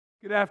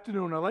Good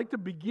afternoon. I'd like to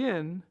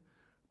begin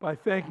by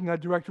thanking our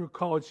Director of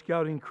College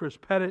Scouting, Chris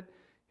Pettit,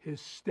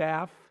 his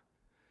staff,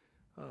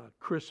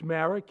 Chris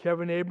Mara,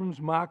 Kevin Abrams,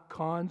 Mark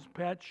Cons,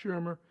 Pat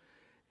Shermer,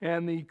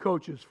 and the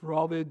coaches for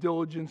all their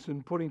diligence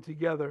in putting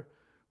together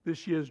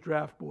this year's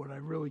draft board. I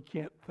really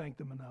can't thank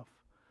them enough,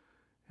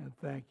 and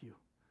thank you.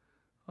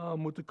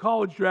 With the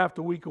college draft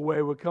a week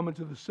away, we're coming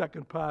to the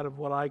second part of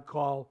what I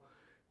call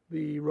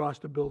the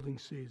roster building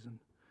season.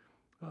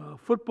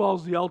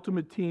 Football's the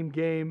ultimate team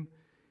game,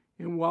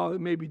 and while it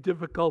may be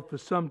difficult for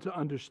some to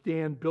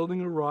understand,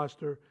 building a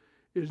roster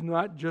is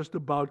not just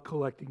about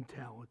collecting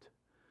talent.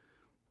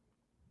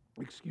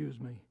 Excuse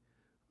me.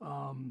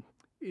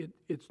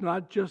 It's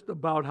not just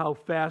about how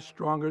fast,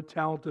 strong, or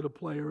talented a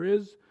player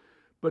is,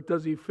 but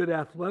does he fit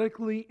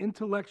athletically,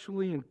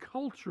 intellectually, and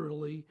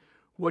culturally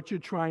what you're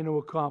trying to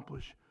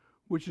accomplish,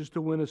 which is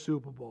to win a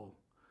Super Bowl.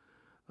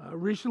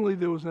 Recently,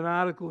 there was an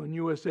article in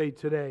USA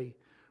Today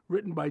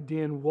written by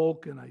Dan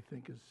Wolken, I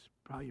think is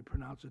how you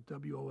pronounce it,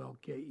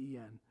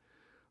 W-O-L-K-E-N.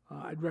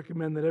 I'd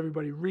recommend that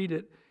everybody read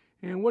it.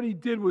 And what he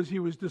did was he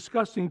was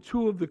discussing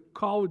two of the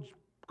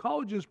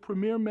college's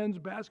premier men's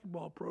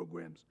basketball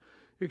programs,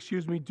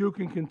 Duke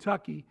and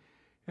Kentucky.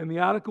 And the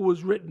article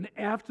was written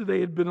after they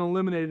had been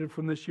eliminated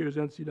from this year's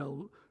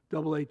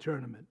NCAA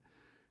tournament.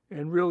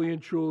 And really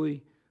and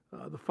truly,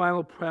 the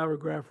final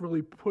paragraph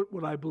really put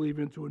what I believe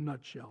into a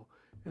nutshell.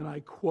 And I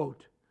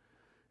quote,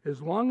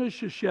 "As long as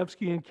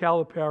Krzyzewski and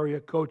Calipari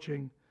are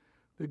coaching,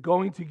 they're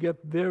going to get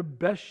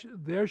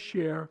their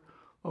share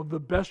of the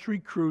best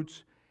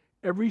recruits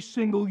every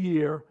single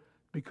year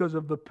because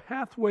of the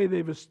pathway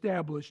they've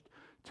established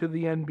to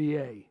the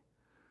NBA.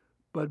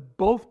 But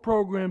both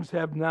programs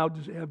have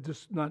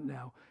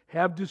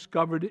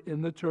discovered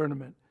in the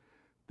tournament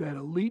that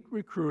elite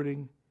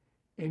recruiting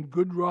and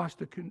good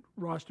roster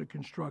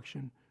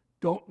construction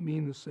don't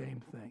mean the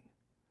same thing.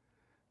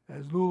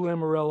 As Lou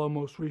Lamoriello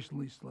most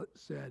recently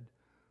said,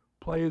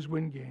 players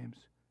win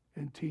games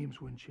and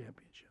teams win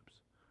championships."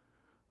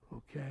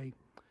 Okay?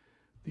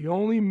 The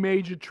only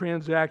major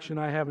transaction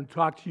I haven't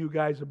talked to you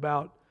guys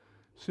about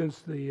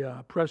since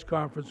the press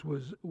conference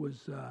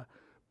was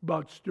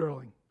about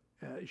Sterling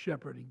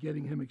Shepard and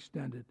getting him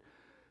extended.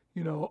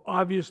 You know,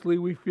 obviously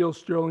we feel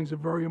Sterling's a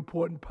very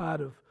important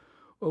part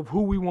of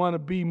who we want to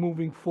be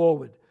moving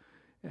forward.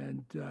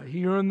 And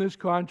he earned this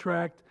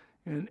contract,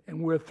 and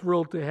we're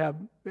thrilled to have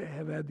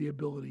had the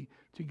ability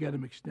to get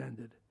him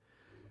extended.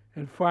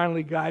 And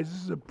finally,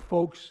 guys,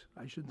 folks,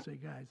 I shouldn't say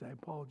guys, I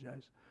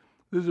apologize.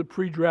 This is a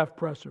pre-draft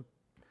presser.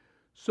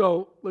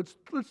 So let's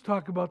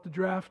talk about the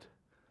draft.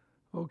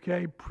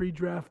 Okay,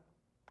 pre-draft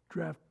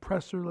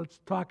presser. Let's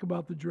talk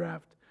about the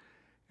draft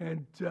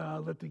and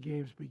let the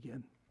games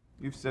begin.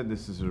 You've said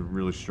this is a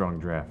really strong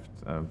draft.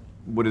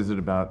 What is it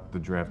about the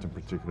draft in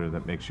particular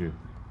that makes you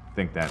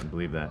think that and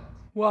believe that?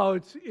 Well,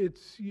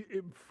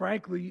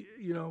 frankly,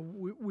 you know,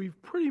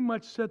 we've pretty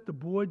much set the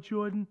board,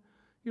 Jordan.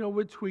 You know,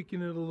 we're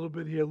tweaking it a little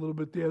bit here, a little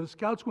bit there. The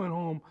scouts went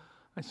home.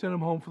 I sent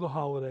them home for the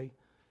holiday,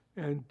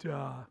 and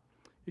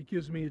it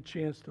gives me a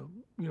chance to,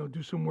 you know,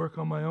 do some work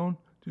on my own,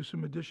 do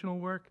some additional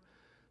work.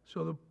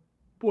 So the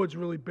board's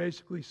really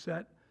basically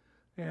set,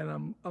 and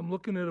I'm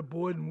looking at a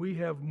board, and we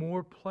have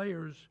more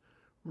players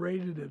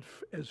rated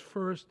as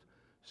first,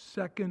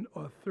 second,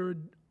 or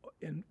third,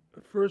 in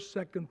first,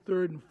 second,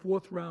 third, and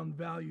fourth round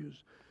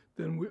values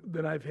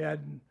than I've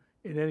had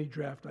in any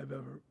draft I've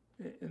ever.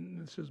 And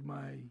this is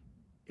my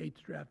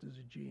 8th draft as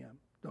a GM.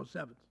 No,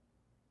 7th.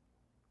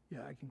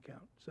 Yeah, I can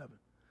count 7.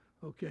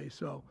 Okay,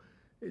 so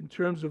in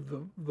terms of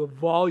the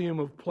volume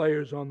of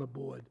players on the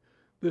board,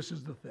 this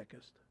is the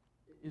thickest.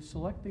 Is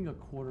selecting a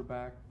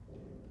quarterback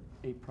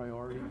a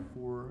priority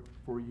for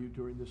you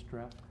during this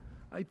draft?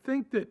 I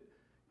think that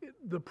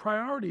the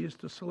priority is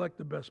to select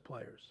the best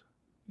players.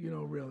 You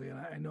know, really, and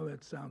I know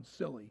that sounds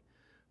silly,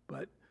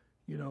 but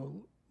you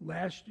know,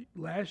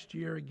 last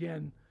year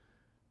again,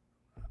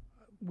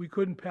 we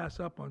couldn't pass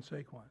up on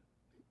Saquon.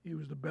 He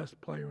was the best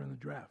player in the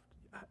draft.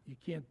 You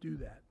can't do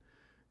that.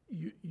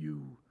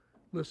 You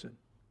listen.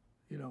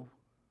 You know,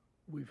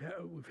 we've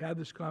had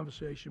this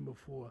conversation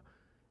before.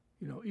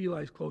 You know,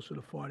 Eli's closer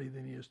to 40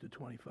 than he is to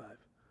 25.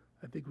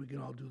 I think we can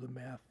all do the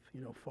math.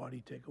 You know,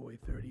 40 take away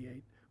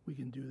 38. We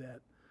can do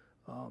that.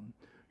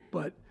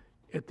 But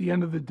at the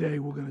end of the day,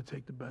 we're going to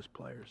take the best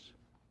players.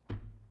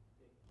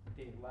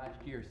 Dave,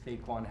 last year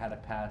Saquon had to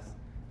pass.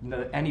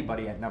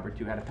 Anybody at number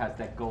 2 had to pass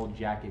that gold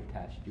jacket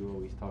test you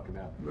always talk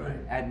about. Right.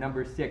 At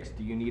number 6,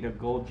 do you need a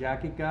gold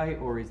jacket guy,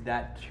 or is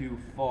that too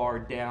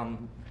far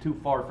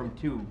from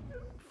 2?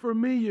 For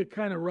me, you're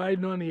kind of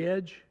riding on the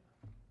edge.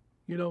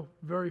 You know,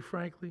 very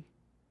frankly,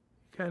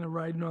 kind of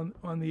riding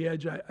on the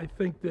edge. I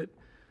think that,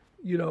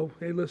 you know,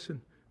 hey,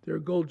 listen, there are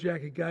gold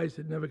jacket guys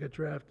that never got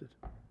drafted.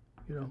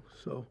 You know,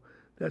 so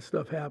that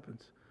stuff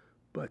happens.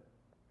 But,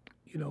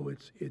 you know,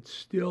 it's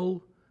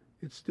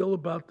still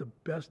about the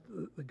best,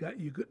 the guy.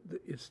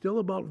 It's still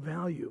about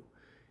value.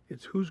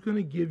 It's who's going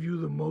to give you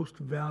the most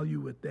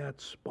value at that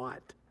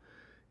spot.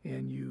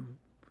 And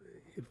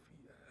if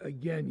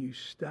you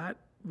start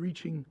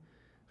reaching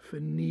for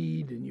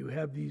need, and you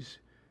have these,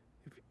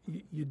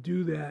 you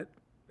do that,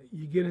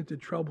 you get into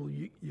trouble.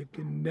 You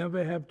can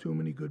never have too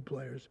many good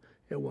players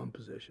at one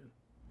position.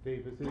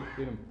 Dave, is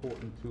it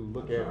important to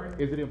look at,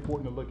 is it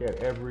important to look at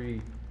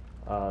every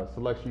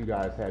selection you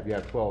guys have? You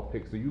have 12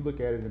 picks. Do you look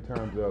at it in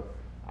terms of,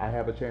 I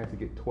have a chance to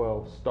get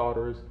 12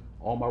 starters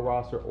on my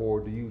roster, or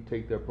do you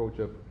take the approach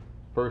of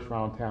first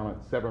round talent,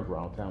 seventh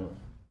round talent?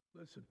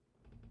 Listen,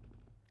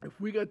 if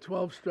we got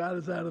 12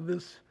 starters out of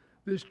this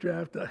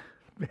draft,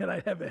 man,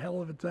 I'd have a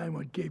hell of a time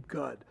on Cape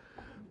Cod.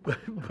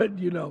 But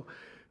you know,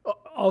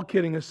 all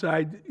kidding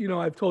aside, you know,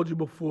 I've told you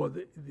before,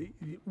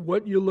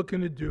 what you're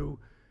looking to do,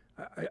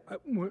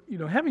 you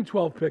know, having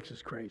 12 picks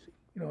is crazy.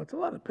 You know, it's a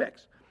lot of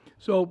picks.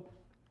 So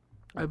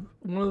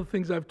one of the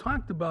things I've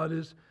talked about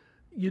is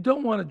you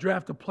don't want to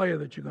draft a player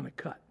that you're going to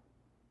cut.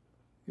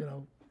 You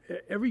know,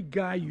 every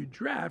guy you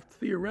draft,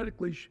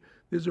 theoretically,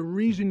 there's a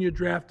reason you're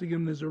drafting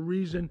him. There's a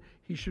reason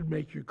he should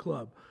make your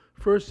club.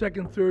 First,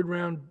 second, third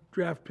round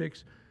draft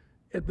picks,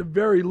 at the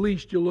very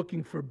least, you're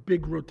looking for a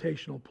big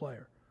rotational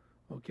player.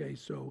 Okay,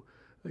 so,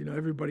 you know,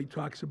 everybody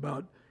talks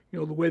about, you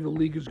know, the way the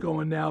league is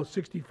going now,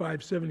 65,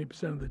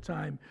 70% of the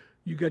time,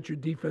 you got your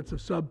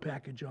defensive sub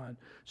package on.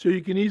 So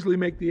you can easily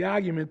make the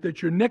argument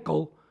that your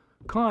nickel,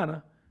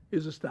 Connor,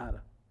 is a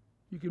starter.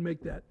 You can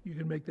make that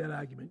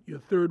argument. Your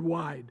third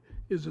wide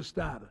is a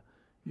starter.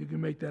 You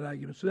can make that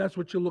argument. So that's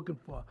what you're looking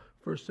for,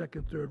 first,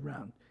 second, third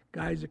round.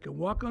 Guys that can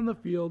walk on the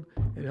field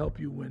and help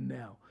you win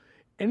now.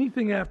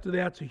 Anything after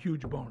that's a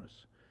huge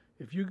bonus.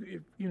 If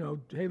you know,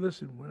 hey,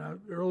 listen,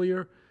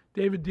 earlier,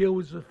 David Deal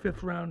was a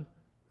fifth round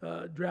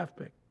draft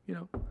pick, you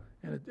know,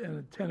 and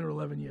a 10 or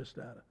 11 year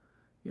starter.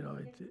 You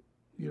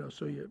know,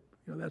 so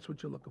that's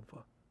what you're looking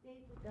for. Dave,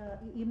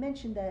 you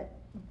mentioned that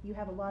you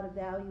have a lot of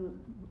value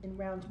in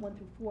rounds 1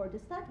 through 4.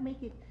 Does that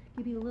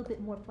give you a little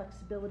bit more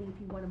flexibility if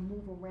you want to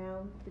move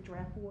around the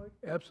draft board?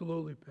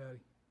 Absolutely, Patty.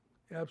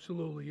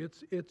 Absolutely.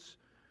 It's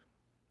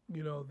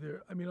you know,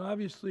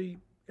 obviously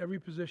every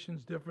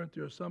position's different.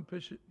 There are some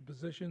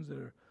positions that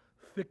are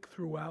thick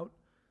throughout.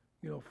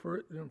 You know,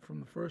 from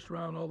the first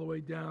round all the way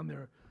down, there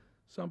are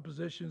some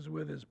positions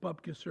where there's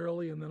bupkis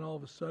early, and then all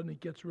of a sudden it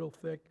gets real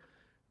thick.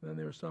 Then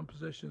there are some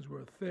positions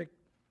where thick,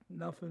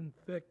 nothing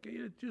thick.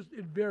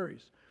 It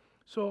varies.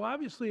 So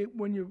obviously,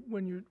 when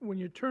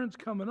your turn's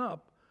coming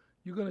up,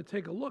 you're going to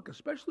take a look,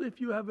 especially if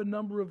you have a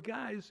number of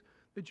guys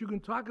that you can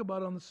talk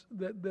about on this,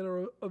 that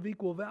are of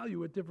equal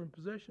value at different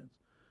positions.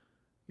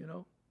 You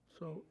know,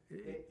 so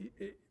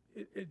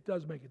it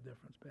does make a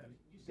difference, Patty.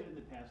 You said in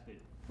the past that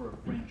for a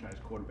franchise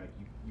quarterback,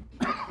 you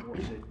can't force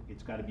it.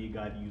 It's got to be a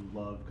guy that you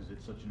love because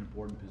it's such an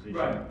important position.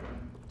 Right.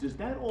 Does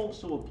that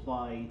also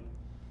apply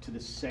to the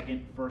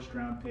second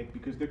first-round pick?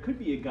 Because there could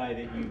be a guy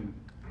that you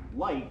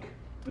like,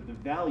 but the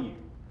value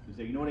is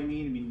there. You know what I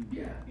mean? I mean,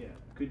 yeah.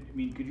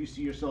 Could you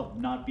see yourself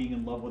not being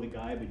in love with a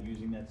guy but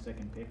using that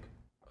second pick?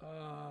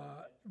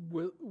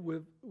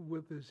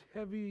 With as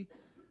heavy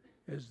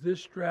as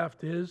this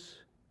draft is,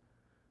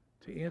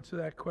 to answer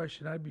that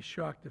question, I'd be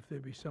shocked if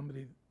there'd be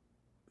somebody.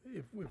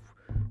 If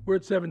we're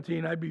at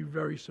 17, I'd be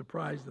very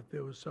surprised if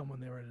there was someone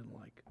there I didn't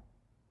like.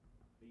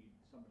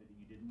 Somebody that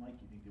you didn't like?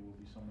 You think there will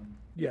be someone?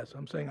 Yes,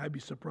 I'm saying I'd be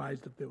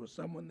surprised if there was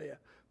someone there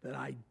that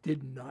I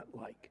did not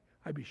like.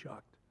 I'd be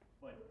shocked.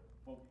 But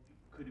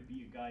could it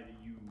be a guy that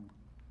you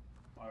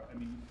are? I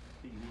mean,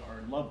 that you are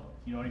in love with?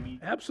 You know what I mean?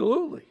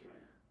 Absolutely.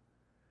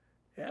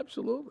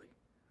 Absolutely.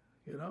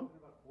 You know.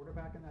 About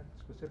quarterback in that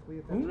specifically?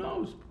 If Who that's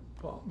knows,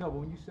 Paul? No, but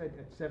when you said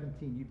at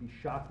 17, you'd be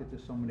shocked that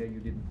there's someone there you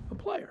didn't. A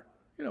player.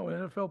 You know,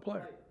 an NFL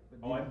player.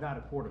 But you're not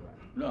a quarterback.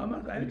 No, I'm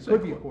not. I didn't It say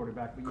could be a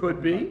quarterback, but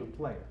Could you're be. not a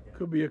player.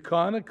 Could be a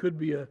corner, could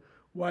be a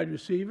wide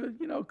receiver,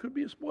 you know, could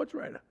be a sports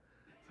writer.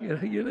 You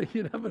know,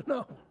 you never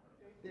know.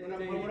 What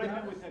I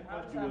meant with that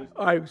question was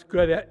All right,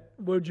 good.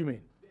 What do you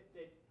mean?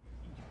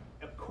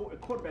 a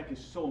quarterback is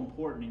so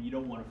important, and you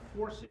don't want to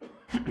force it.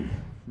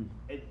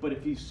 But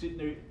if he's sitting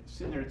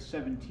there at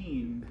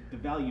 17, the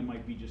value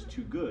might be just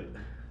too good.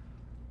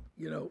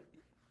 You know,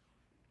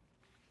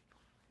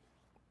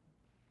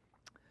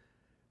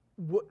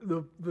 what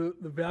the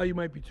value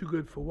might be too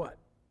good for what?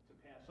 To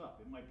pass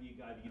up, it might be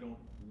a guy that you don't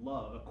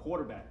love, a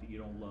quarterback that you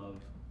don't love,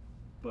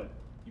 but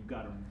you've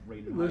got him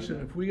rated.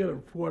 Listen, if we get a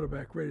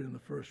quarterback rated in the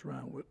first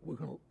round, we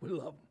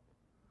love him.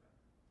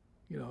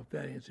 You know, if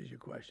that answers your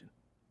question.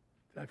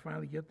 Did I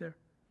finally get there?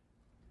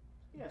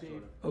 Yeah, sort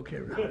of. Okay,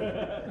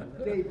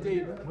 Rick.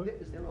 Dave,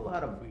 is there a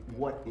lot of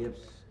what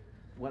ifs?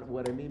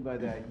 What I mean by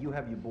that, you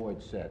have your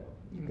board set.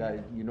 You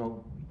guys, you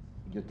know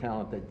your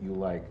talent that you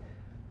like.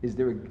 Is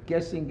there a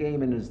guessing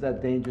game, and is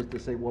that dangerous to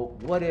say, well,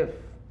 what if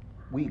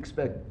we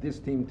expect this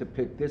team to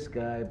pick this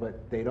guy,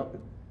 but they don't?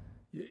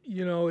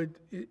 You know,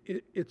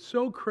 it's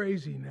so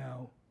crazy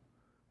now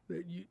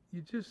that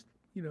you just,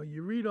 you know,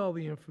 you read all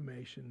the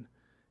information.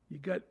 You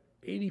got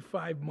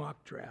 85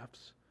 mock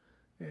drafts,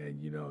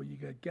 and, you know, you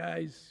got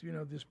guys, you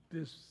know,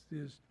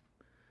 there's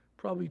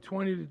probably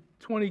 20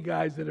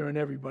 guys that are in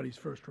everybody's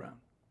first round.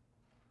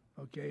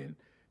 Okay, and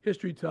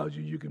history tells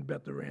you can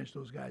bet the ranch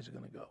those guys are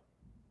going to go.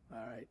 All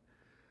right.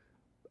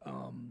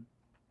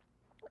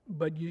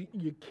 But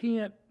you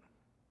can't,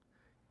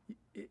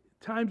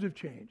 times have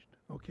changed,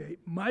 Okay,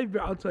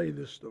 I'll tell you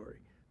this story.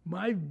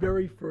 My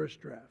very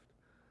first draft,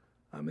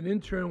 I'm an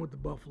intern with the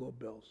Buffalo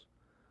Bills.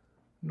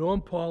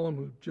 Norm Paulum,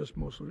 who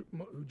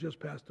just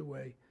passed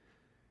away,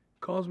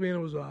 calls me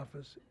into his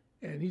office,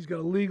 and he's got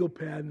a legal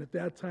pad, and at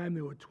that time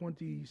there were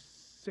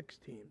 26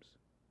 teams,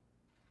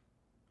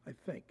 I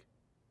think.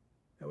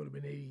 That would have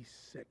been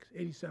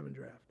 87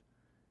 draft.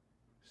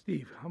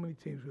 Steve, how many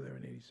teams were there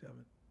in 87?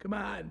 Come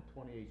on.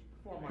 28.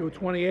 There were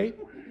 28?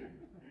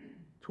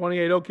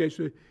 28, okay,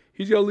 so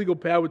he's got a legal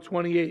pad with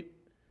 28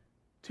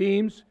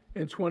 teams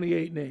and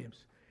 28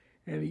 names.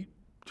 And he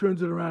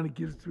turns it around and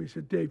gives it to me. He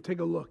said, Dave, take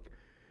a look.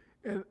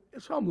 And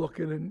so I'm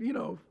looking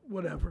and,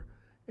 whatever.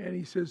 And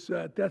he says,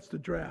 that's the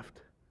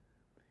draft.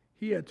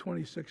 He had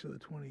 26 of the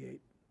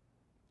 28,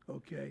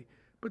 okay?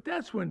 But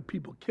that's when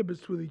people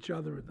kibitzed with each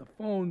other at the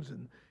phones,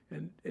 and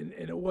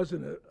it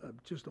wasn't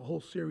just a whole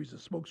series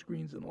of smoke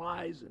screens and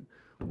lies and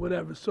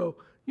whatever. So,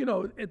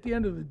 at the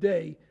end of the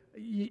day,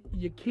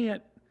 you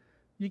can't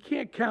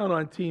count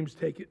on teams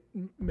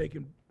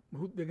making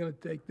they're going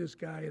to take this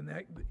guy and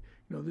that.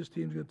 This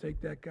team's going to take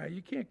that guy.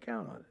 You can't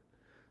count on it.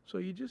 So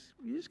you just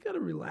got to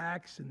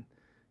relax, and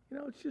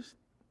it's just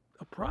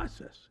a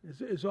process.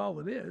 Is all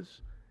it is,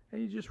 and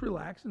you just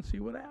relax and see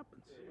what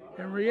happens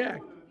and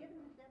react.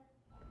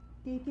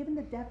 Dave, given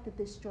the depth of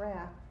this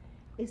draft,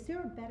 is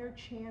there a better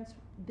chance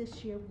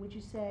this year, would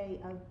you say,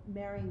 of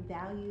marrying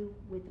value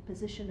with the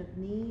position of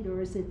need,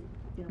 or is it,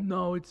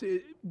 No,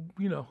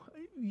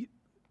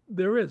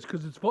 there is,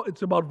 because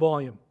it's about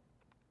volume.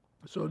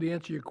 So to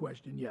answer your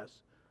question,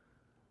 yes.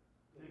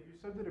 Dave, you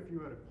said that if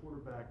you had a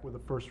quarterback with a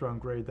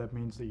first-round grade, that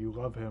means that you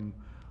love him.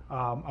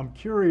 I'm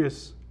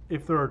curious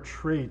if there are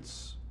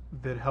traits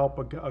that help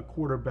a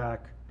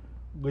quarterback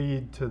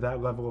lead to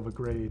that level of a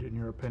grade, in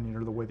your opinion,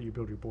 or the way that you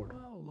build your board?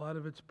 Well, a lot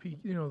of it's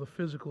the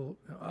physical.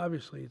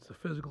 Obviously, it's the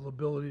physical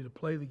ability to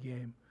play the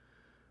game.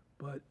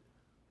 But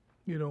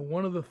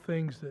one of the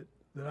things that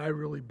I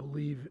really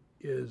believe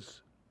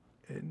is,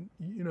 and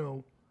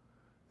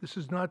this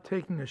is not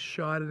taking a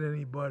shot at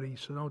anybody,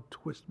 so don't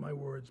twist my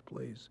words,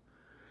 please.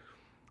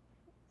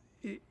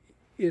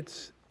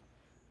 It's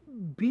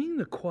being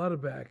the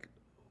quarterback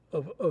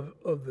of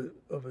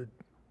a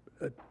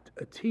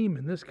team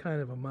in this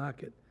kind of a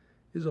market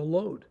is a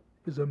load,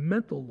 is a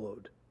mental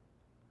load.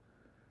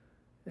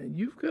 And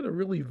you've got to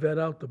really vet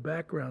out the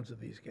backgrounds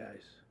of these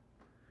guys.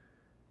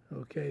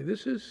 Okay,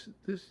 this is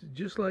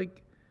just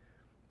like,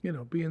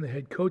 being the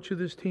head coach of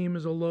this team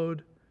is a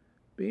load.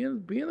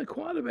 Being the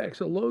quarterback's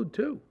a load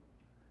too.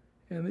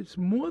 And it's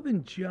more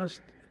than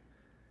just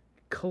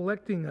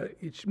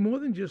it's more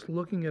than just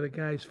looking at a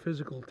guy's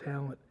physical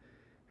talent.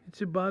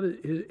 It's about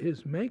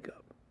his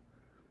makeup.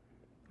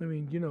 I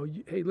mean,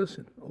 hey,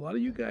 listen, a lot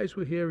of you guys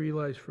were here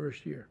Eli's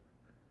first year.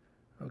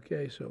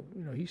 Okay, so,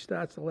 he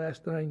starts the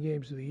last 9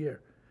 games of the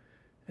year.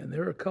 And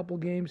there are a couple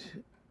games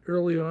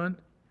early on.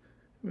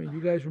 I mean,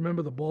 you guys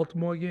remember the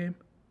Baltimore game?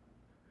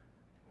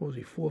 What was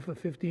he, 4 for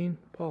 15,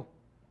 Paul?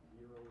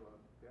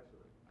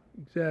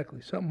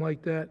 Exactly, something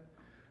like that.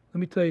 Let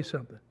me tell you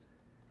something.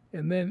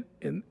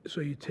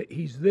 So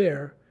he's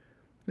there,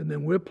 and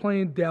then we're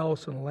playing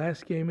Dallas in the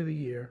last game of the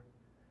year.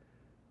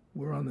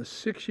 We're on the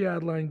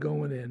 6-yard line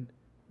going in.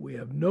 We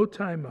have no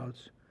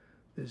timeouts.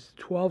 There's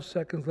 12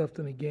 seconds left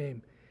in the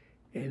game,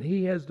 and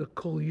he has the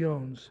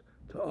cojones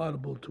to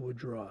audible to a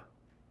draw.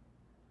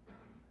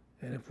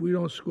 And if we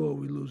don't score,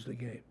 we lose the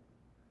game.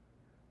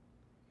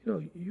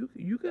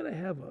 You got to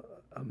have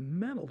a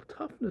mental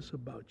toughness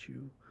about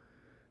you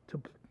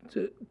to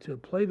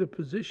play the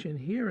position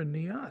here in New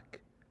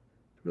York,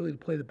 really to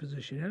play the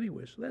position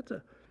anywhere. So that's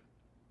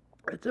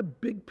a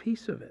big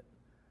piece of it,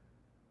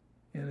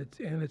 and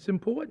it's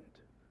important.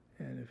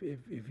 And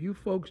if you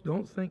folks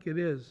don't think it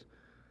is,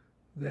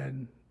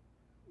 then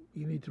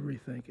you need to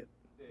rethink it.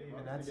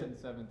 Getting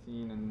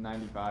 17 and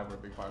 95 were a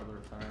big part of the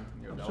return.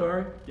 I'm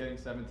sorry? Getting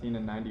 17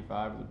 and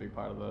 95 was a big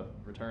part of the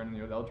return in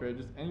the Odell trade.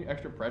 Just any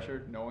extra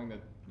pressure knowing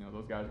that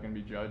those guys are going to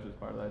be judged as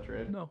part of that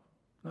trade? No,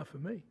 not for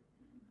me.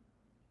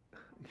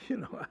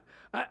 And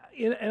I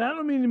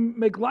don't mean to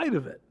make light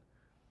of it,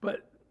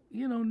 but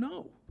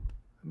no.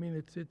 I mean,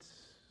 it's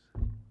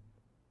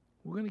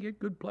we're going to get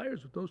good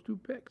players with those 2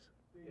 picks.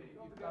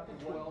 You've got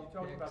 12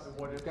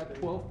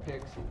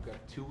 picks, you've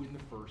got 2 in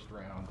the first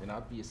round, and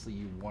obviously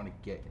you want to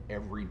get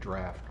every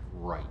draft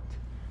right.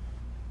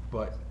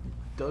 But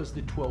does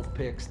the 12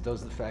 picks,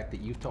 does the fact that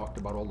you've talked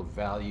about all the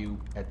value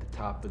at the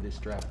top of this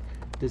draft,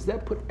 does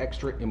that put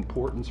extra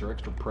importance or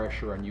extra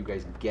pressure on you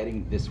guys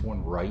getting this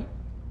one right?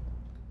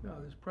 No,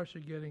 there's pressure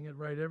getting it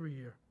right every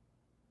year.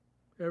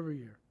 Every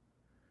year.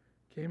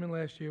 Came in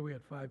last year, we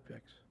had 5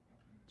 picks.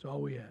 That's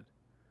all we had.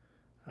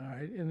 All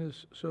right, and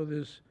there's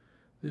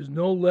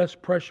no less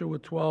pressure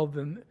with 12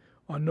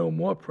 or no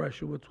more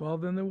pressure with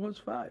 12 than there was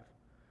 5.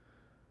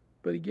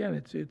 But again,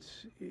 it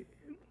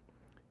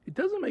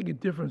doesn't make a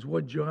difference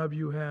what job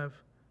you have.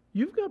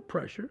 You've got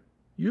pressure.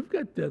 You've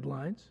got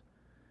deadlines.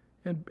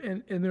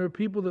 And there are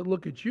people that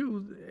look at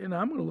you, and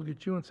I'm going to look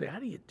at you and say, how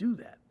do you do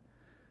that?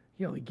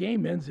 The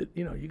game ends at,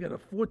 you got a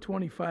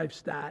 4:25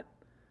 start.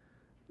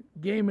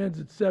 Game ends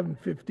at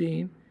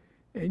 7:15,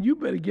 And you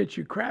better get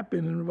your crap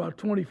in about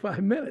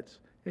 25 minutes.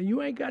 And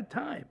you ain't got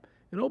time.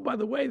 And oh, by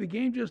the way, the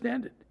game just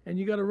ended. And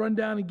you got to run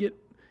down and get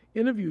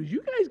interviews.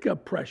 You guys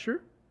got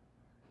pressure,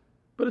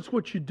 but it's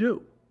what you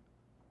do.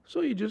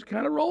 So you just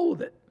kind of roll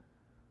with it.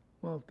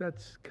 Well,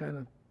 that's kind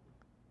of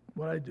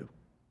what I do.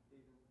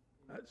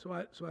 So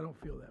I don't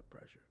feel that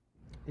pressure.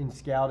 In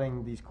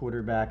scouting these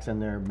quarterbacks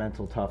and their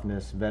mental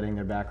toughness, vetting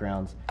their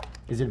backgrounds,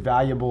 is it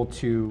valuable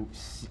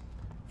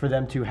for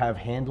them to have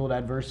handled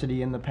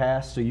adversity in the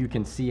past so you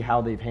can see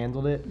how they've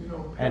handled it? You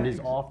know, and is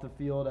off the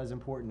field as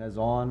important as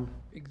on?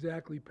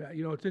 Exactly, Pat.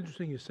 You know, it's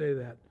interesting you say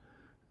that.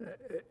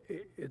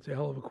 It's a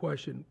hell of a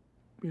question.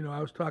 You know, I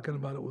was talking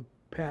about it with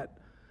Pat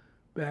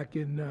back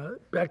in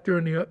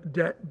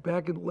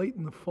late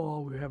in the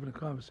fall. We were having a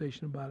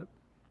conversation about it,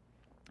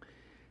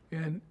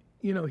 and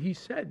you know, he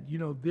said, you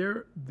know,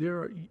 there's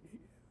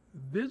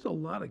a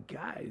lot of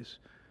guys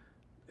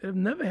that have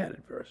never had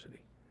adversity,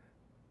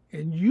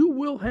 and you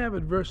will have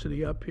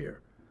adversity up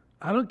here.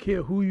 I don't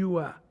care who you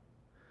are.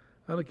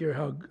 I don't care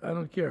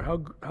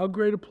how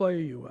great a player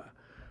you are.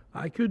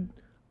 I could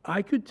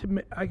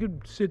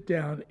sit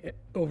down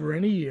over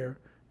any year,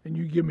 and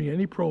you give me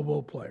any Pro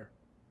Bowl player,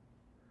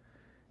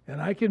 and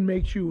I can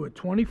make you a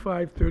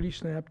 25, 30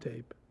 snap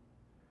tape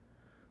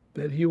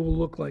that he will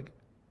look like,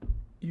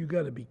 you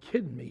got to be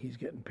kidding me, he's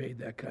getting paid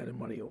that kind of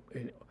money.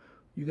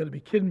 You got to be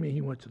kidding me,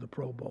 he went to the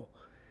Pro Bowl.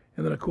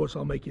 And then, of course,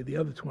 I'll make you the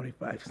other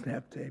 25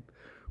 snap tape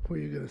where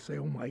you're going to say,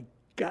 oh, my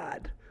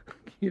God,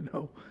 you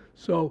know.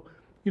 So,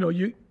 you know,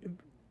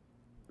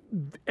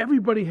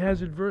 everybody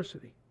has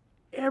adversity,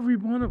 every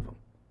one of them.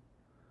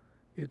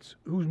 It's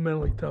who's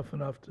mentally tough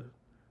enough to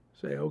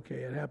say, okay,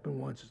 it happened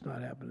once, it's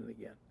not happening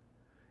again.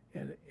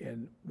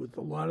 And with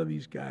a lot of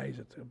these guys,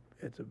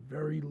 it's a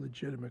very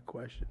legitimate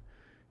question.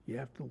 You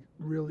have to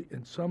really,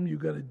 and some you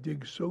got to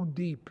dig so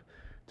deep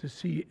to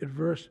see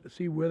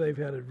where they've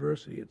had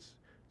adversity. It's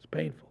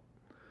painful,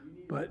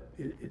 but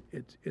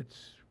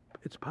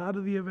it's part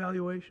of the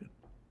evaluation.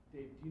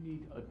 Dave, do you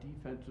need a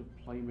defensive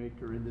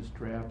playmaker in this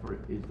draft, or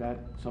is that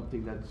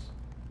something that's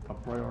a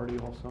priority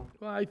also?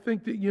 Well, I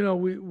think that, you know,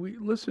 we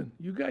listen.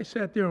 You guys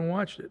sat there and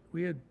watched it.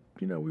 We had,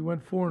 you know, we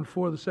went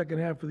 4-4 the second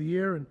half of the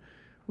year, and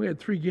we had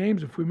 3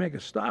 games. If we make a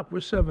stop, we're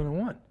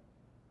 7-1.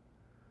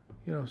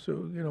 You know,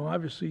 so, you know,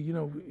 obviously, you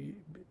know,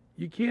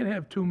 you can't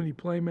have too many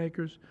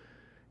playmakers.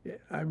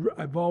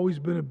 I've always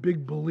been a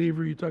big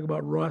believer. You talk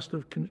about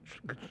roster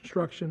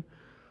construction.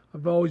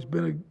 I've always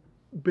been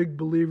a big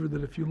believer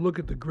that if you look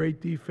at the great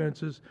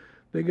defenses,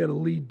 they got a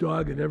lead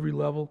dog at every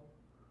level.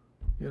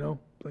 You know,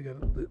 they got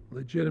a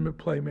legitimate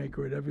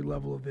playmaker at every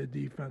level of their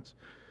defense.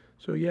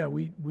 So yeah,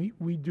 we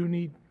do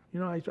need.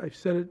 You know, I've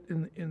said it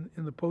in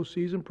the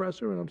postseason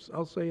presser, and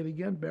I'll say it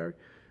again, Barry.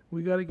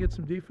 We got to get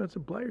some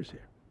defensive players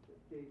here.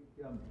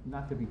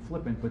 Not to be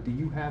flippant, but do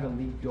you have a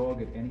lead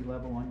dog at any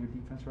level on your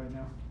defense right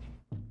now?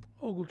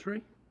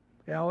 Ogletree,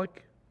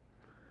 Alec.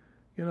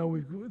 You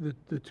know,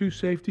 the 2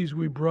 safeties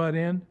we brought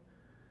in.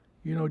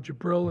 You know,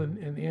 Jabril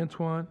and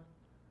Antoine.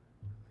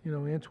 You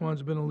know,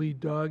 Antoine's been a lead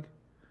dog.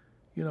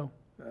 You know,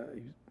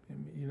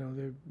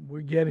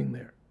 we're getting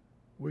there.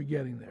 We're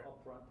getting there. Up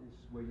front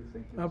is where you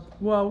think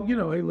well, you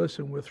know, hey,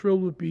 listen, we're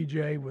thrilled with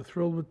BJ. We're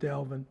thrilled with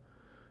Dalvin.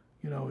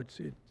 You know,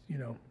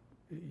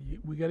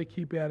 we got to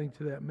keep adding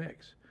to that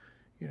mix.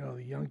 You know,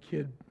 the young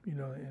kid, you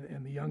know,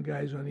 and the young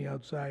guys on the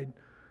outside.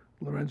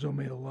 Lorenzo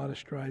made a lot of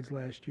strides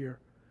last year.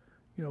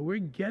 You know, we're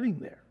getting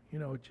there. You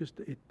know,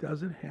 it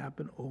doesn't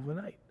happen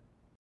overnight.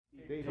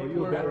 If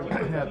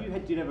you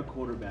did have a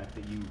quarterback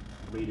that you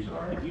rated,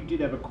 if you did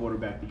have a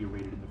quarterback that you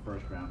rated in the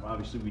first round,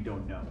 obviously we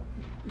don't know.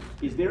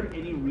 Is there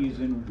any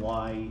reason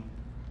why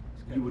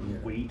you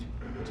would wait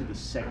to the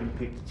second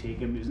pick to take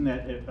him? Isn't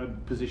that a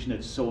position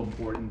that's so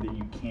important that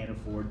you can't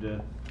afford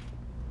to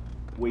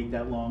wait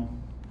that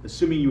long?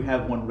 Assuming you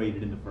have one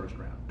rated in the first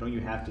round, don't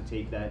you have to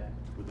take that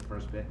with the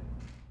first pick?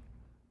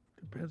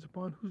 Depends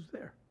upon who's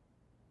there.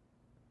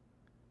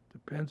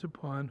 Depends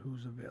upon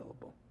who's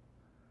available.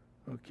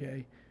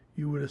 Okay?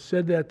 You would have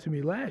said that to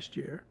me last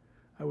year.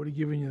 I would have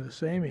given you the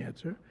same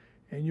answer,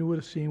 and you would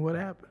have seen what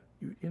happened.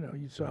 You know,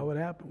 you saw what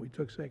happened. We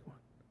took Saquon.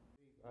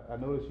 I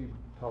noticed you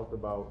talked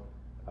about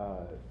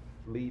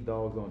lead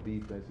dogs on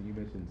defense, and you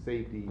mentioned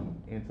safety,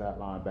 inside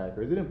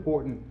linebacker. Is it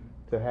important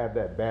to have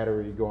that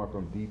battery going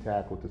from D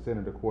tackle to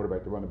center to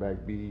quarterback to running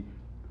back be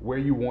where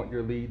you want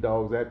your lead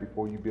dogs at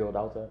before you build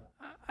outside?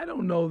 I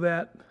don't know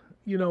that.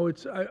 You know,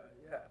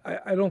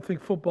 I don't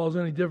think football's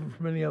any different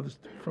from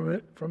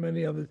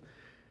any other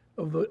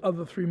of the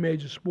other 3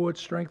 major sports.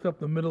 Strength up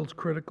the middle is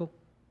critical,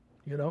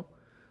 you know,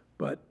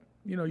 but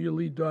you know, your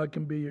lead dog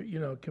can be, you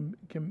know,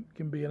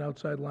 can be an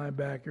outside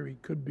linebacker. He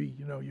could be,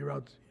 you know,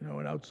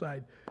 an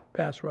outside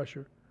pass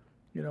rusher.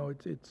 You know,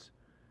 it's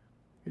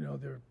you know,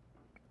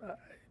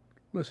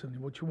 listen,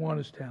 what you want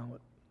is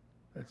talent.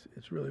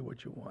 It's really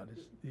what you want.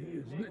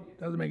 It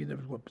doesn't make a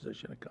difference what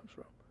position it comes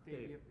from.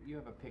 You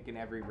have a pick in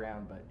every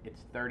round, but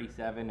it's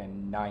 37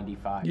 and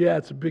 95. Yeah,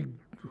 it's a big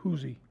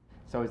hoozy.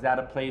 So is that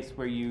a place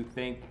where you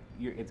think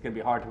it's going to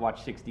be hard to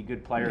watch 60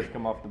 good players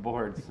come off the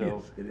board. So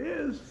Yes, it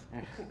is.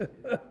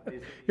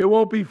 It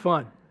won't be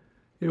fun.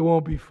 It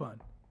won't be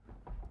fun.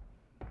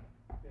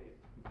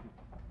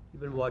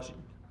 You've been watching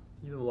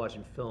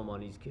film on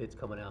these kids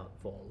coming out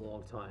for a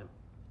long time.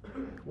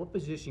 What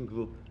position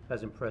group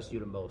has impressed you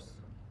the most?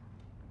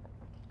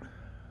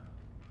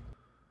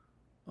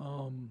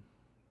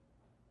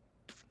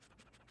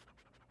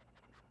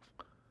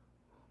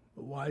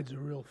 The wides are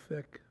real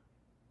thick.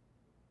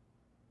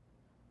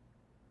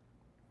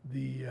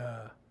 The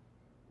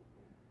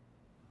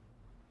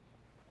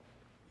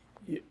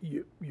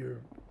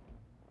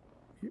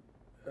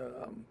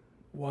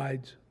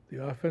wides,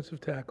 the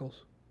offensive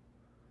tackles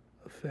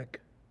are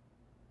thick.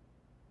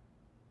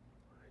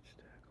 Wides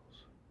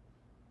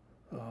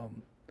tackles.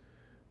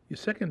 Your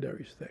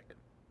secondary's thick.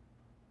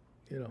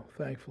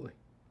 Thankfully.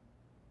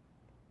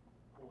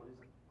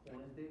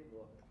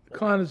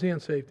 Corners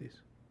and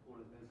safeties.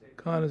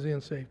 Corners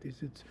and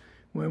safeties. It's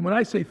when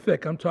I say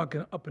thick, I'm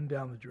talking up and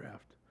down the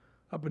draft,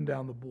 up and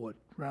down the board,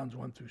 rounds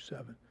 1 through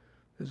 7.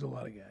 There's a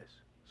lot of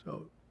guys.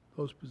 So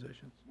those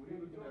positions.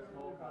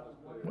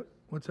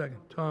 One second,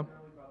 Tom.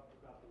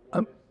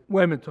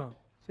 Wait a minute, Tom.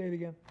 Say it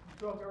again.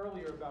 You talked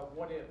earlier about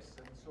what ifs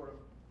and sort of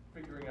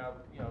figuring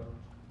out,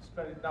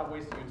 not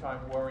wasting your time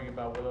worrying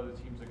about what other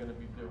teams are going to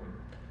be doing.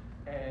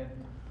 And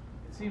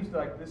it seems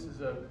like this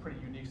is a pretty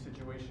unique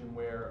situation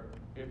where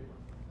if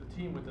the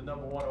team with the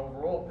 #1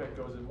 overall pick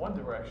goes in one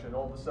direction,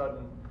 all of a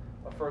sudden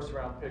a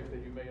first-round pick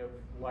that you may have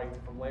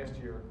liked from last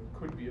year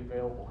could be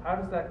available. How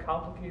does that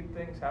complicate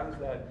things? How does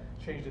that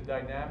change the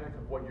dynamic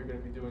of what you're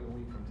going to be doing a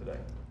week from today?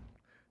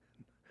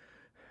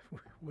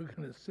 We're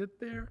going to sit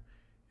there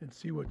and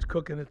see what's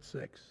cooking at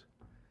 6,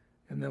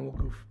 and then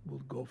we'll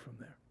go from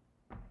there.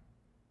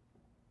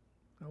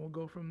 And we'll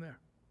go from there.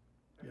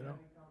 Any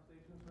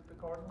conversations with the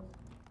Cardinals?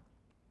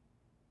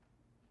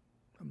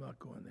 I'm not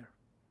going there.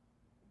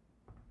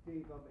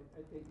 Dave,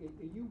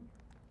 you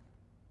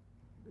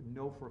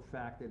know for a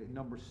fact that at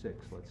number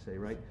 6, let's say,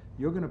 right,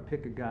 you're going to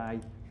pick a guy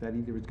that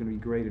either is going to be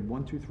graded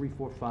 1, 2, 3,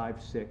 4,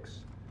 5, 6,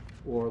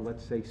 or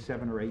let's say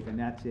 7 or 8, and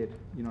that's it.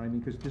 You know what I mean?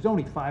 Because there's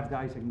only 5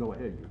 guys that can go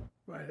ahead of you.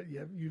 Right,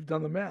 you've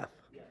done the math.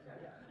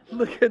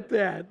 Look at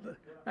that.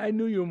 I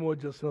knew you were more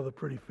just another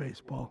pretty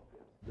face, Paul.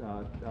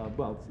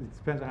 Well, it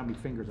depends on how many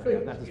fingers I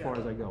have. That's as far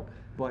as I go.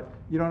 But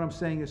you know what I'm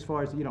saying? As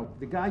far as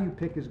the guy you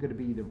pick is going to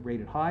be either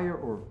rated higher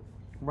or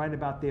right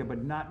about there,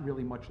 but not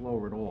really much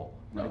lower at all,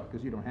 right?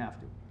 Because you don't have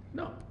to.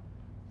 No.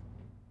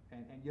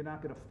 And you're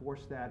not going to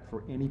force that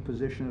for any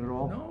position at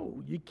all.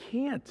 No, you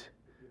can't.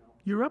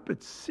 You're up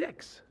at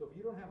 6. So if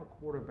you don't have a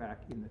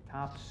quarterback in the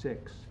top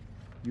 6,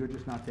 you're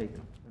just not taking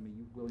him. I mean,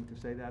 you willing to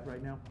say that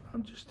right now?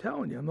 I'm just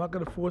telling you, I'm not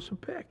going to force a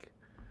pick.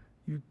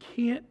 You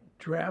can't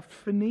draft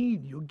for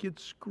need. You'll get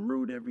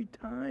screwed every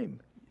time.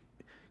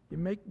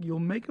 You'll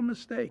make a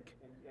mistake.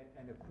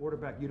 And a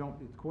quarterback, the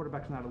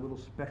quarterback's not a little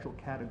special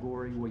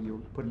category where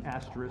you put an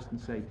asterisk and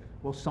say,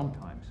 well,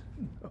 sometimes.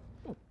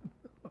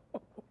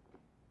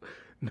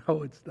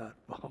 No, it's not,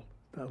 Paul.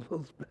 It's not a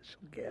little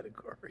special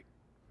category.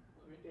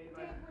 Dave,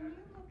 when you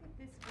look at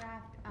this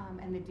draft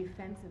and the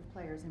defensive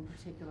players in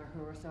particular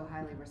who are so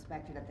highly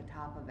respected at the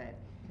top of it,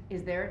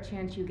 is there a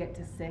chance you get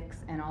to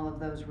 6 and all of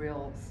those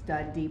real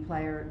stud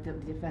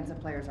defensive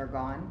players are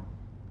gone?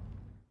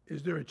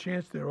 Is there a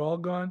chance they're all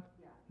gone?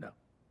 No.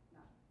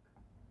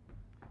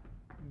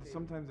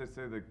 Sometimes I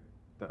say the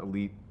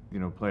elite,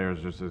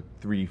 players, just a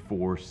 3,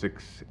 4,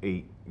 6,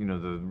 8.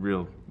 The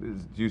real. Do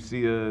you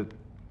see a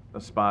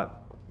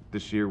spot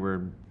this year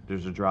where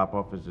there's a drop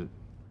off? Is it?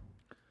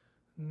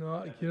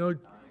 No,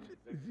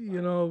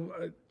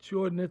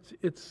 Jordan,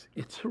 it's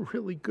a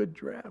really good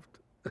draft.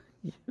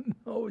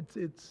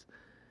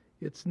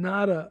 It's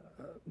not a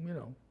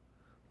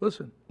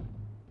listen.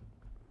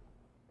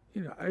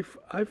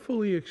 I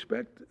fully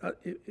expect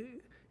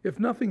if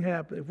nothing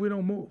happens, if we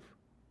don't move,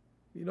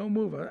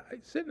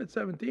 sitting at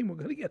 17, we're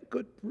going to get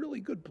a really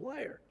good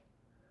player.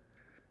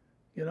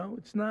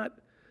 It's not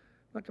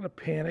going to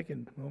panic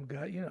and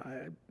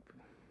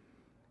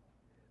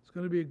it's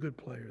going to be a good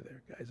player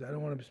there, guys. I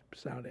don't want to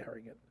sound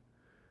arrogant.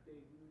 Dave,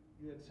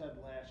 you had said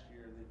last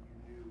year that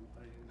you knew,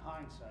 in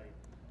hindsight,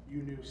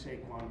 you knew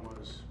Saquon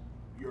was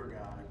your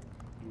guy.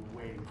 You were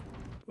waiting for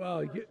him.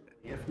 Well,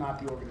 if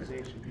not the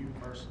organization, you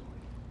personally.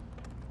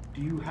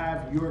 Do you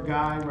have your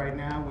guy right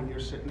now when you're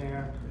sitting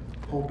there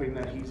hoping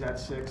that he's at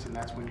 6 and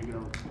that's when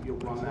you'll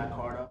run that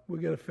card up? We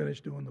got to finish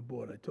doing the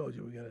board. I told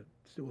you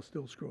we're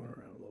still screwing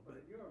around a little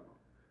bit.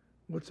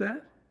 What's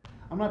that?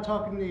 I'm not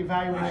talking the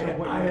evaluation of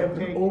what I you're have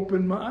taking. an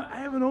open mind. I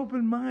have an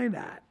open mind,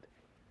 Art.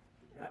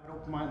 You have an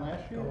open mind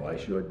last year? Oh, I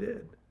sure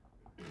did.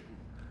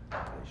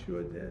 I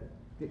sure did.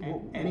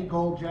 Any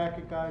gold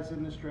jacket guys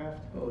in this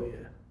draft? Oh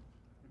yeah.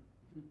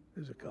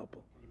 There's a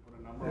couple. Can you put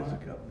a number There's on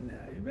a it? couple.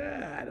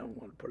 Nah, I don't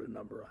want to put a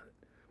number on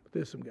it. But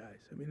there's some guys.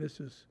 I mean, this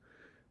is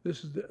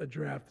a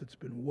draft that's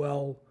been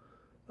well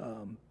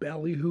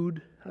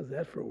ballyhooed. How's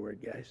that for a word,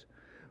 guys?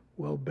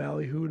 Well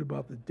ballyhooed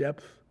about the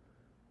depth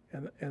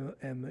and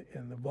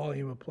the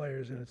volume of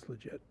players, and it's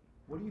legit.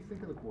 What do you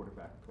think of the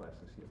quarterback class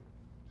this year?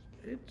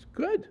 It's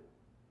good.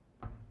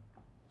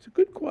 It's a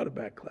good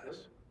quarterback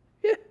class.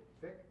 Yeah.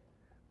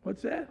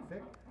 What's that?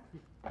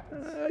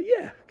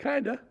 Yeah,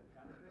 kinda.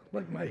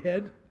 Like my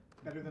head.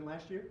 Better than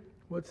last year?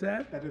 What's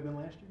that? Better than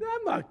last year?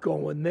 I'm not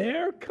going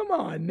there. Come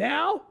on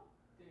now.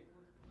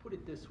 Put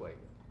it this way,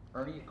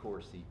 Ernie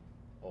Accorsi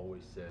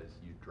always says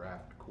you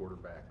draft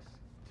quarterbacks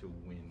to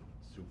win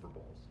Super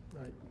Bowls.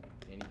 Right.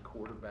 Any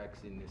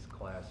quarterbacks in this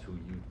class who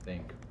you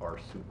think are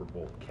Super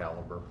Bowl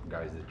caliber,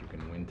 guys that you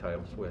can win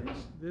titles with?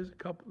 There's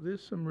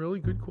some really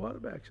good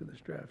quarterbacks in this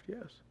draft,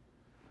 yes.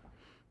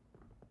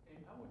 And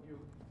how would you,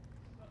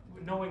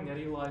 knowing that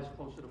Eli's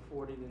closer to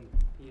 40 than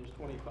he is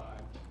 25,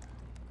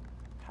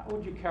 how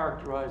would you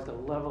characterize the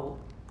level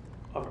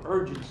of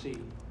urgency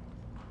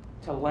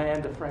to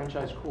land a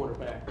franchise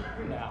quarterback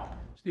now?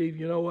 Steve,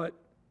 you know what?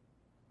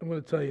 I'm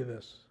going to tell you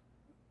this.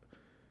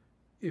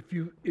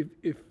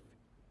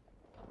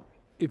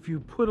 If you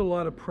put a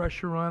lot of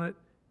pressure on it,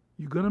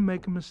 you're going to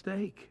make a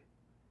mistake.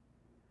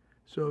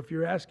 So if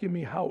you're asking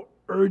me how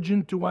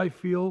urgent do I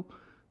feel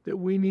that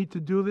we need to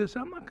do this,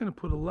 I'm not going to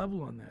put a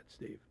level on that,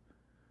 Steve.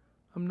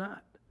 I'm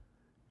not.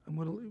 I'm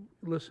going to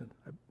listen.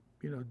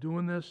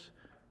 Doing this,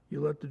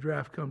 you let the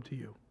draft come to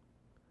you,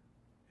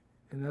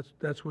 and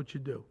that's what you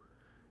do.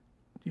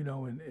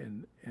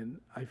 And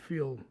I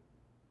feel,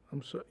 I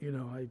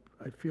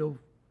feel.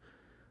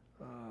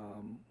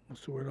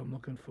 What's the word I'm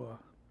looking for?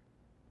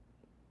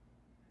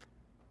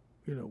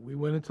 We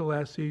went into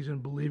last season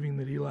believing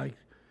that Eli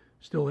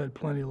still had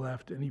plenty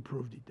left, and he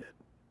proved he did.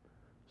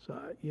 So,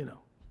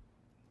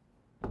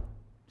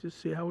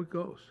 just see how it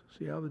goes.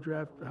 See how the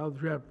draft.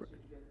 Like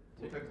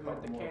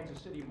the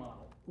Kansas City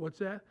model. What's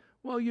that?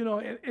 Well,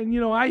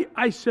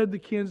 I said the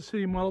Kansas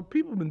City model.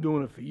 People have been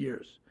doing it for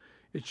years.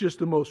 It's just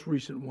the most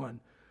recent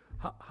one.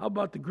 How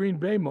about the Green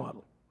Bay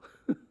model?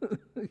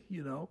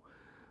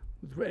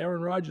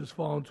 Aaron Rodgers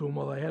falling to him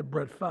while I had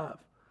Brett Favre.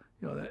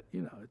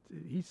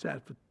 He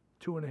sat for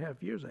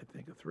 2.5 years, I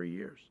think, or 3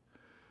 years.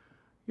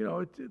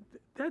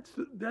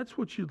 That's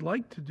what you'd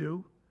like to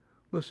do.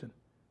 Listen,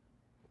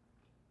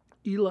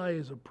 Eli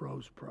is a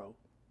pro's pro,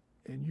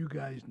 and you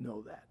guys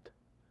know that.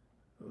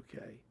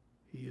 Okay,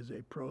 he is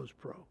a pro's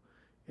pro,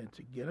 and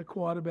to get a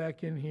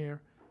quarterback in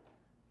here,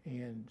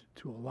 and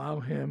to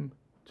allow him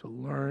to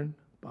learn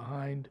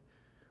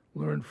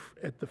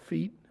at the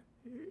feet,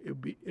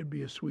 it'd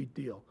be a sweet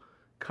deal.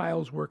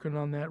 Kyle's working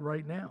on that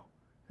right now.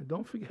 And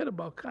don't forget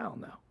about Kyle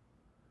now.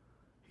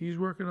 He's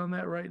working on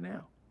that right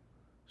now.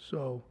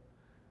 So,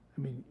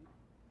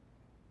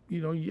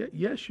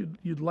 yes,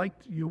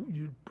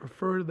 you'd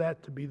prefer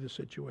that to be the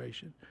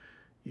situation.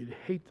 You'd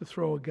hate to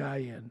throw a guy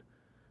in,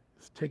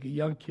 take a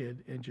young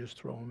kid and just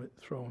throw him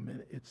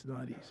in. It's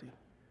not easy.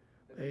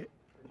 As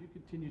you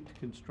continue to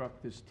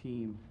construct this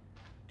team,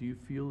 do you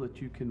feel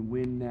that you can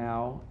win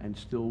now and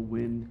still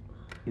win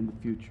in the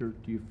future?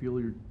 Do you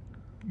feel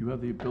you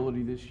have the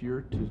ability this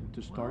year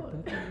to start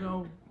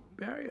that?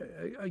 Barry,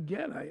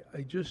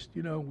 I just,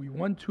 we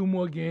won 2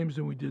 more games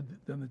than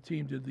the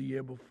team did the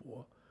year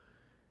before.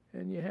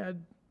 And you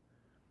had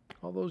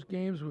all those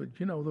games with,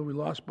 that we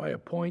lost by a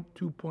point,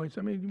 2 points.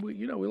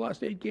 We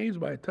lost 8 games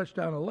by a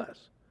touchdown or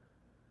less.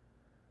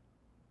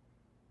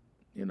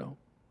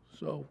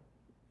 So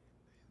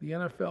the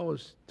NFL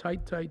is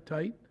tight.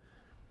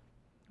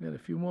 And a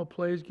few more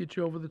plays get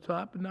you over the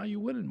top, and now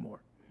you're winning more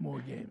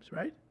games,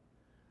 right?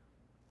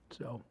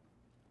 So,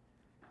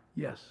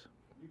 yes.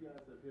 You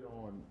guys have hit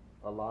on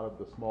a lot of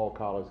the small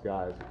college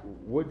guys.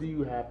 What do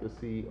you have to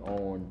see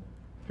on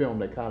film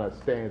that kind of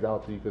stands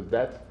out to you? Because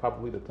that's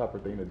probably the tougher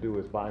thing to do,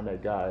 is find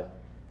that guy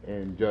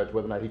and judge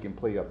whether or not he can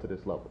play up to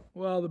this level.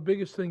 Well, the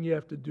biggest thing you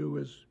have to do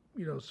is,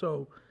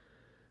 so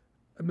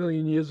a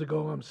million years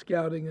ago, I'm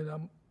scouting and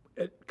I'm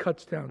at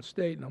Kutztown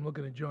State and I'm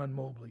looking at John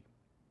Mobley.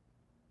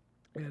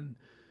 And,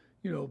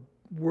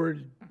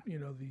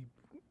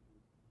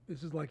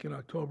 this is like in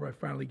October, I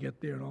finally get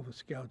there and all the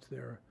scouts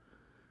there,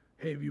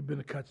 hey, have you been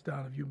to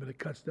Kutztown? Have you been to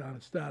Kutztown?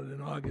 It started in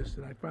August,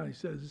 and I finally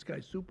said, is this guy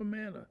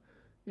Superman? Or,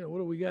 what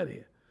do we got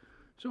here?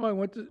 So I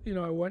went and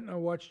I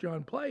watched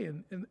John play,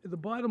 and the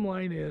bottom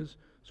line is,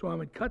 so I'm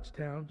at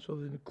Kutztown, so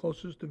the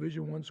closest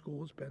Division I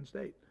school is Penn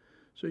State.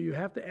 So you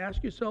have to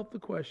ask yourself the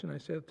question,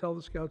 tell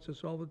the scouts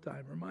this all the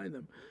time, remind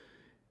them,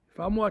 if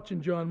I'm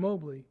watching John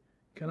Mobley,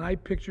 can I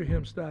picture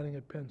him starting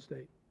at Penn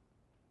State?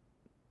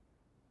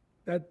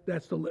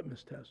 That's the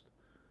litmus test.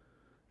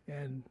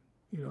 And,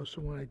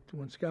 so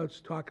when scouts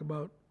talk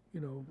about,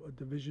 a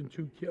Division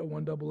II,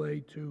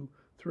 1AA, 2,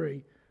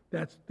 3,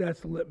 that's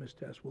the litmus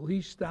test. Will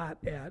he start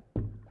at,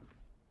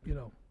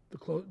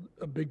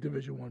 a big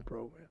Division I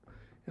program?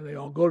 And they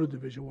all go to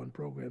Division I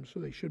programs, so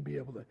they should be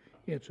able to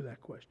answer that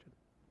question.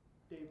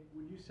 Dave,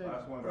 when you said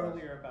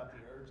earlier about the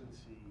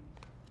urgency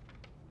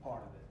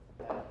part of it,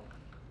 that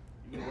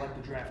you're gonna let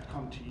the draft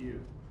come to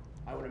you,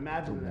 I would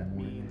imagine that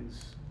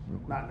means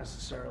not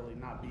necessarily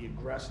not be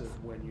aggressive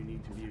when you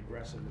need to be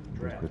aggressive in the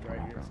draft, right?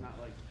 It's not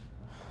like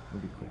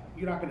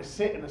you're not going to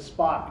sit in a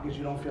spot because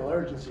you don't feel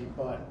urgency,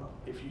 but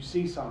if you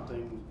see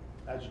something,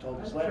 as you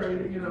told us last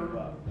year, you move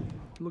up.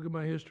 Look at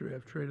my history.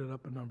 I've traded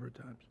up a number of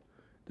times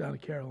down to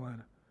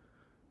Carolina.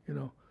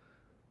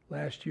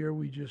 last year,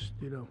 we just,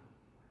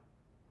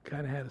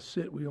 kind of had to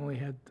sit.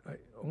 I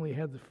only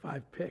had the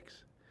 5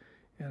 picks.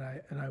 And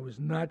I was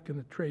not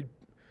gonna trade,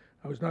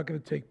 I was not gonna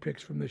take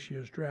picks from this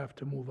year's draft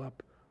to move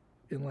up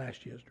in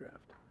last year's draft.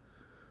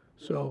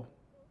 So,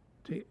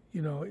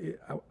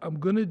 I'm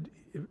gonna,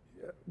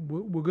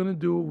 we're gonna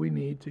do what we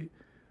need to,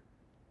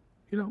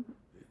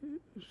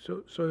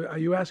 so are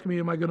you asking me,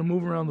 am I gonna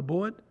move around the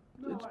board?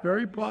 It's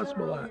very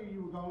possible. You said earlier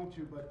you were going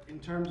to, but in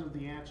terms of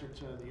the answer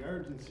to the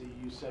urgency,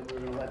 you said we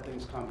were gonna let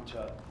things come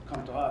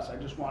to us. I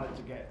just wanted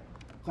to get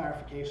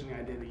clarification, the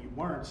idea that you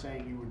weren't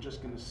saying you were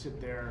just gonna sit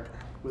there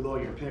with all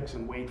your picks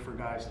and wait for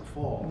guys to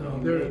fall. No,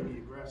 You may be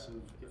aggressive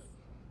if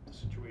the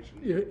situation.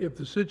 If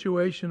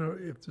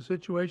the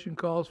situation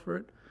calls for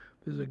it,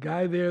 there's a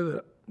guy there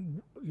that,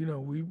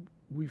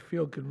 we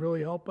feel can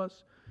really help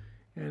us,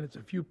 and it's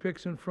a few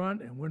picks in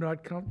front, and we're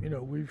not comfortable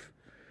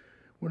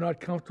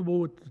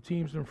with the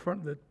teams in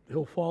front that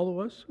he'll follow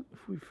us.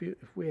 If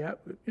we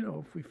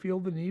feel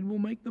the need, we'll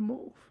make the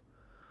move.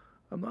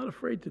 I'm not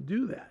afraid to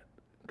do that,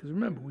 because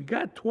remember, we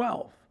got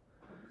 12.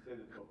 You say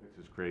the 12 picks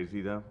is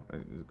crazy, though?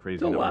 Crazy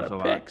It's a lot numbers,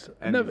 of picks.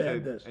 I never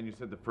had this. And you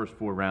said the first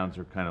 4 rounds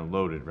are kind of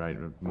loaded, right?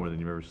 More than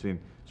you've ever seen.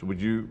 So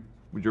would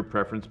your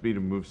preference be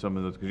to move some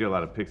of those, because you have a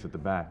lot of picks at the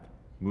back,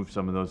 move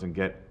some of those and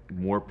get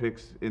more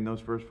picks in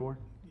those first 4?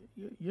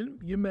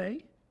 You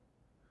may.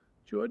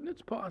 Jordan,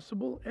 it's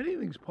possible.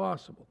 Anything's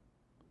possible.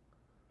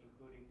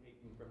 Including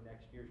taking from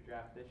next year's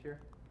draft this year?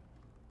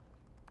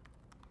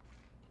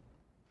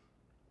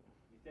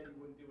 You said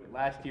you wouldn't do it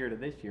last year to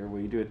this year.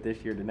 Will you do it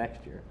this year to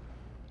next year?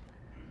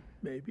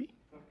 Maybe.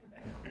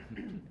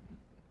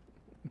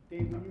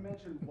 Dave, when you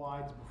mentioned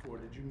wides before,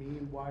 did you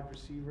mean wide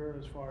receiver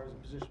as far as a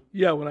position?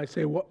 Yeah, when I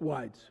say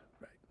wides,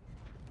 right.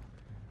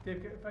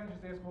 Dave, if I can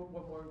just ask one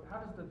more, how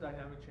does the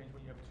dynamic change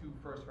when you have 2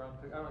 first-round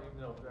picks? I don't even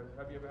know,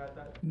 have you ever had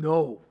that?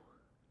 No,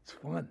 it's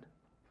fun.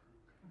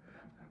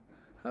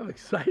 I'm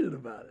excited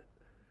about it.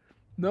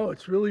 No,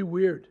 it's really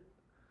weird.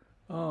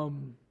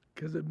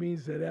 Because it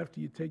means that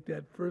after you take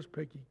that first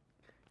pick,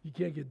 you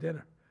can't get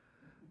dinner.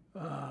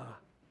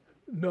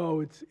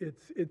 No, I'm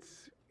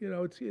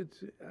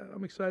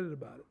excited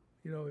about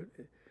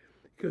it.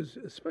 Because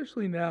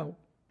especially now,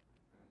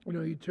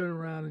 you turn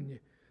around and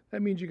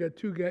that means you got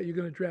 2 guys. You're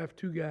going to draft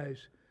 2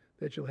 guys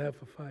that you'll have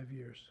for 5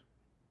 years,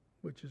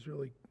 which is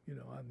really,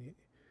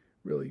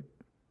 really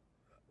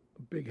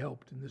a big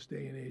help in this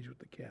day and age with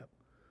the cap.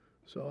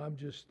 So I'm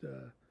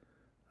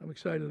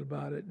excited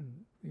about it, and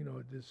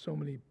there's so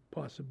many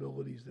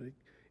possibilities that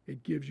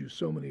it gives you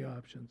so many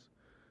options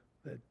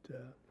that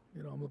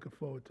I'm looking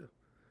forward to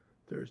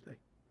Thursday,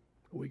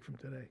 a week from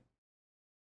today.